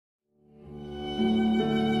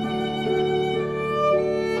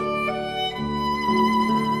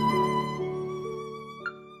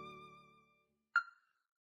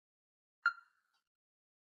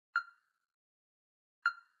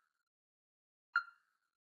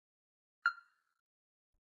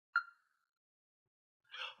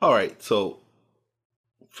All right, so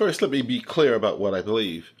first let me be clear about what I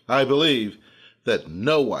believe. I believe that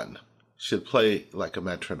no one should play like a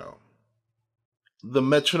metronome. The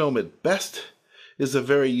metronome at best is a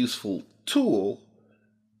very useful tool,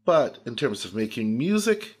 but in terms of making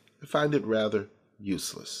music, I find it rather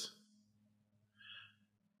useless.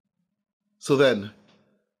 So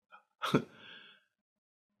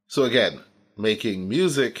again, making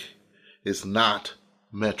music is not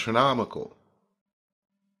metronomical.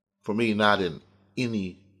 For me, not in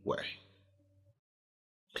any way.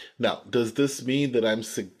 Now, does this mean that I'm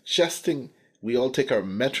suggesting we all take our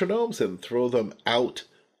metronomes and throw them out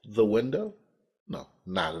the window? No,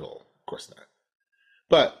 not at all. Of course not.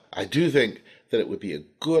 But I do think that it would be a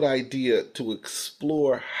good idea to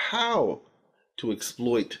explore how to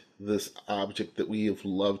exploit this object that we have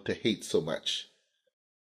loved to hate so much.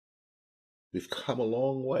 We've come a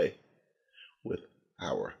long way with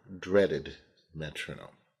our dreaded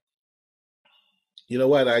metronome. You know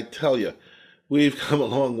what? I tell you, we've come a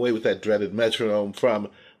long way with that dreaded metronome, from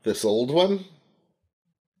this old one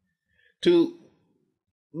to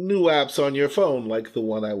new apps on your phone like the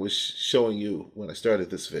one I was showing you when I started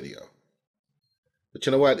this video. But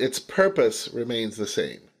you know what? Its purpose remains the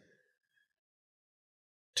same: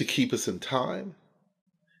 to keep us in time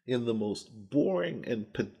in the most boring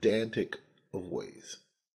and pedantic of ways.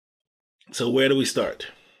 So where do we start?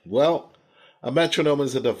 Well, a metronome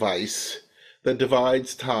is a device that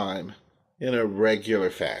divides time in a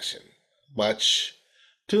regular fashion, much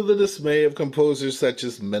to the dismay of composers such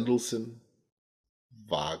as Mendelssohn,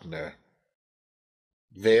 Wagner,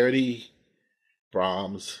 Verdi,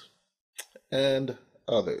 Brahms, and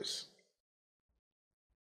others.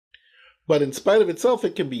 But in spite of itself,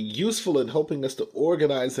 it can be useful in helping us to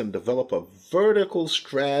organize and develop a vertical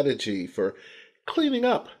strategy for cleaning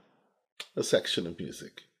up a section of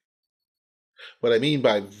music. What I mean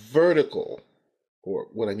by vertical, or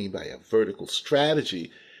what I mean by a vertical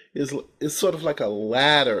strategy, is sort of like a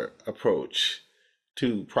ladder approach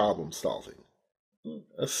to problem solving,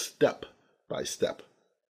 a step-by-step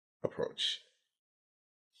approach.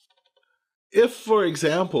 If, for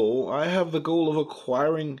example, I have the goal of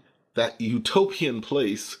acquiring that utopian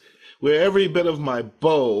place where every bit of my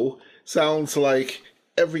bow sounds like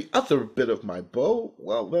every other bit of my bow,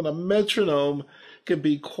 well, then a metronome can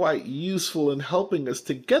be quite useful in helping us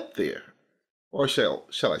to get there. Or shall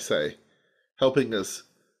I say, helping us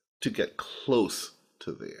to get close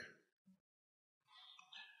to there.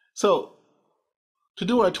 So, to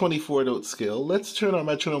do our 24-note scale, let's turn our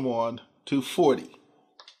metronome on to 40.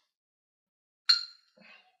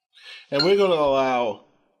 And we're going to allow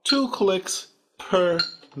 2 clicks per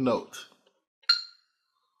note.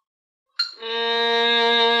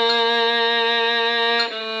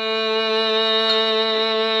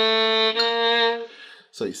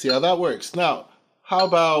 So you see how that works. Now, how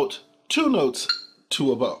about 2 notes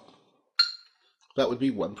to a bow? That would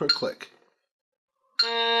be 1 per click.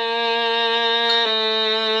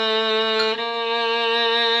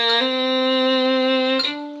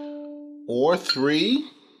 Or 3.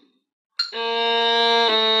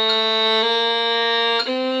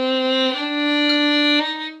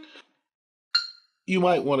 You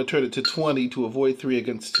might want to turn it to 20 to avoid 3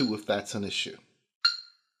 against 2 if that's an issue.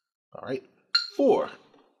 All right, 4.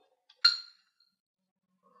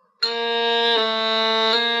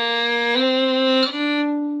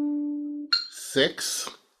 6.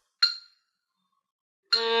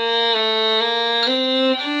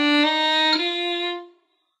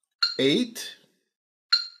 8.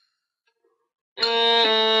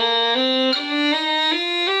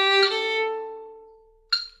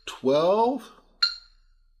 12.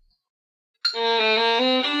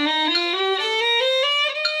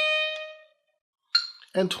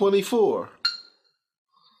 And 24.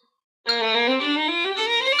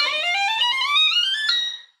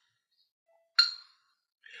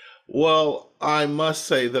 Well, I must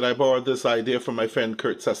say that I borrowed this idea from my friend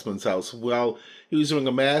Kurt Sussman's house while he was doing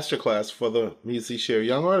a masterclass for the MusiShare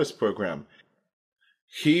Young Artist program.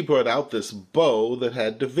 He brought out this bow that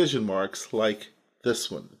had division marks like this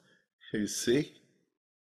one. You see?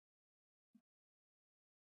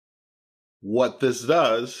 What this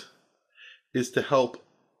does is to help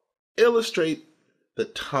illustrate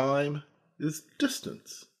that time is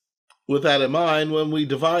distance. With that in mind, when we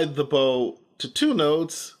divide the bow to 2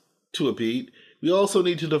 notes to a beat, we also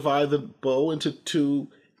need to divide the bow into 2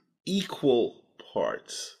 equal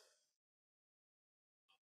parts.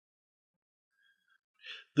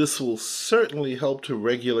 This will certainly help to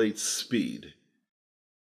regulate speed.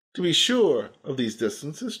 To be sure of these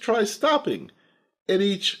distances, try stopping at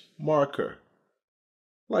each marker,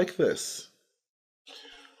 like this.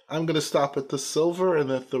 I'm going to stop at the silver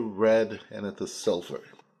and at the red and at the silver.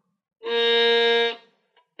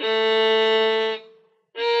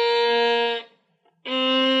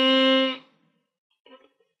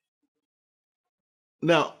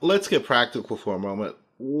 Now, let's get practical for a moment.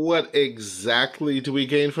 What exactly do we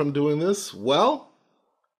gain from doing this? Well,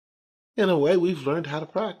 in a way, we've learned how to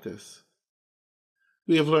practice.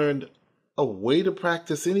 We have learned a way to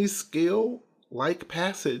practice any scale-like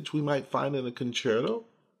passage we might find in a concerto,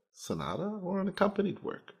 sonata, or an accompanied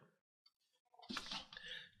work.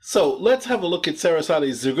 So let's have a look at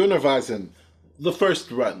Sarasate's Zigeunerweisen, the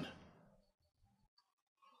first run.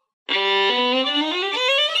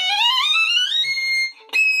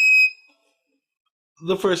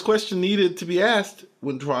 The first question needed to be asked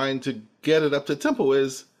when trying to get it up to tempo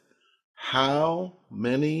is, how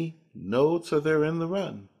many notes are there in the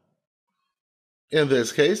run? In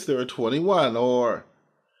this case, there are 21, or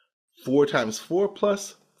 4 times 4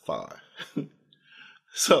 plus 5.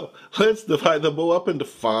 So let's divide the bow up into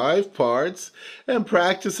 5 parts and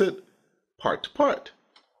practice it part to part,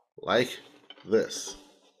 like this.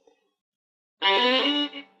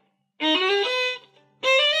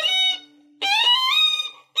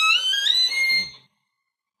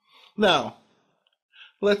 Now,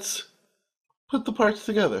 let's put the parts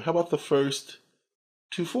together. How about the first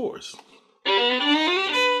 2 fours?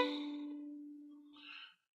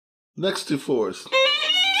 Next 2 fours.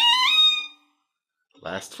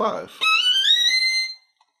 Last 5.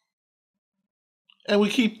 And we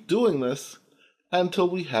keep doing this until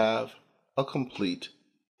we have a complete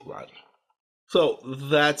run. So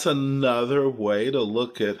that's another way to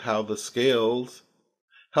look at how the scales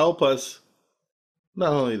help us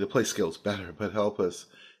not only to play scales better, but help us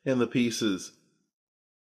in the pieces,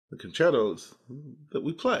 the concertos that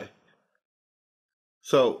we play.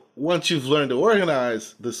 So once you've learned to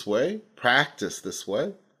organize this way, practice this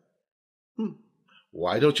way,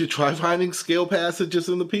 why don't you try finding scale passages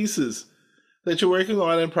in the pieces that you're working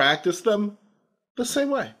on and practice them the same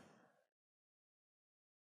way?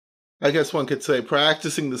 I guess one could say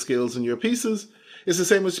practicing the scales in your pieces is the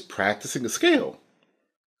same as practicing a scale.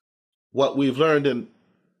 What we've learned in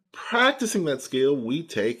practicing that scale, we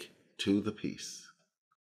take to the piece.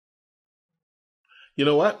 You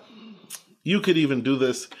know what? You could even do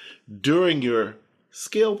this during your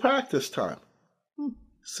scale practice time.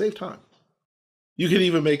 Save time. You could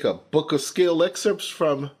even make a book of scale excerpts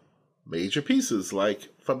from major pieces, like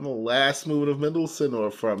from the last movement of Mendelssohn,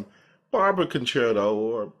 or from Barber Concerto,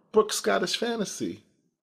 or Bruck's Scottish Fantasy,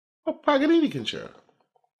 or Paganini Concerto.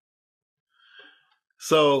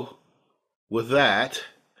 So, with that,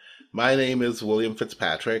 my name is William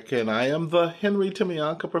Fitzpatrick, and I am the Henry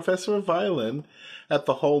Timianka Professor of Violin at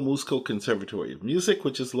the Hull Musical Conservatory of Music,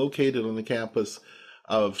 which is located on the campus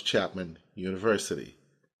of Chapman University.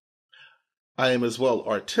 I am as well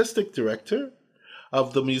Artistic Director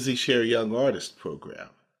of the MusiShare Young Artist Program.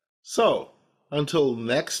 So, until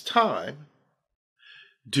next time,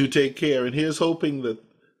 do take care, and here's hoping that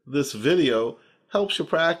this video helps you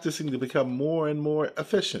practicing to become more and more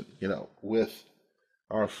efficient, with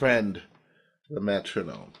our friend, the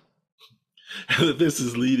metronome. And that this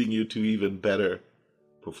is leading you to even better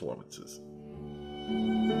performances.